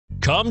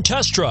Come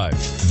test drive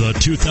the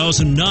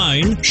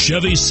 2009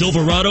 Chevy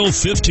Silverado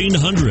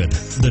 1500.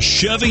 The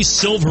Chevy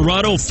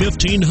Silverado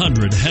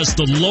 1500 has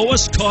the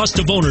lowest cost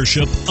of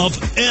ownership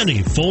of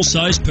any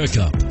full-size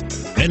pickup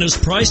and is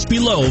priced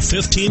below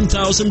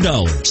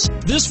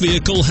 $15,000. This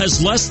vehicle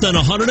has less than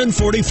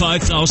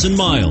 145,000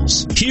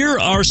 miles. Here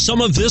are some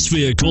of this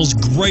vehicle's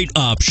great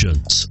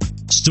options: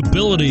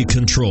 stability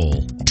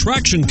control,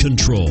 traction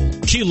control,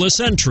 keyless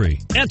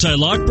entry,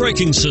 anti-lock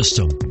braking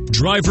system,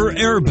 driver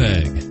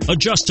airbag,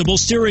 adjustable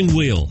steering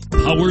wheel,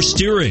 power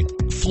steering,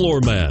 floor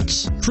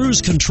mats,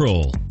 cruise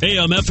control,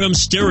 AM/FM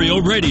stereo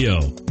radio.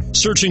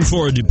 Searching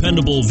for a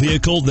dependable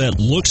vehicle that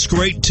looks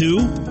great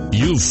too?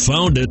 You've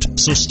found it,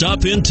 so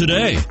stop in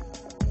today.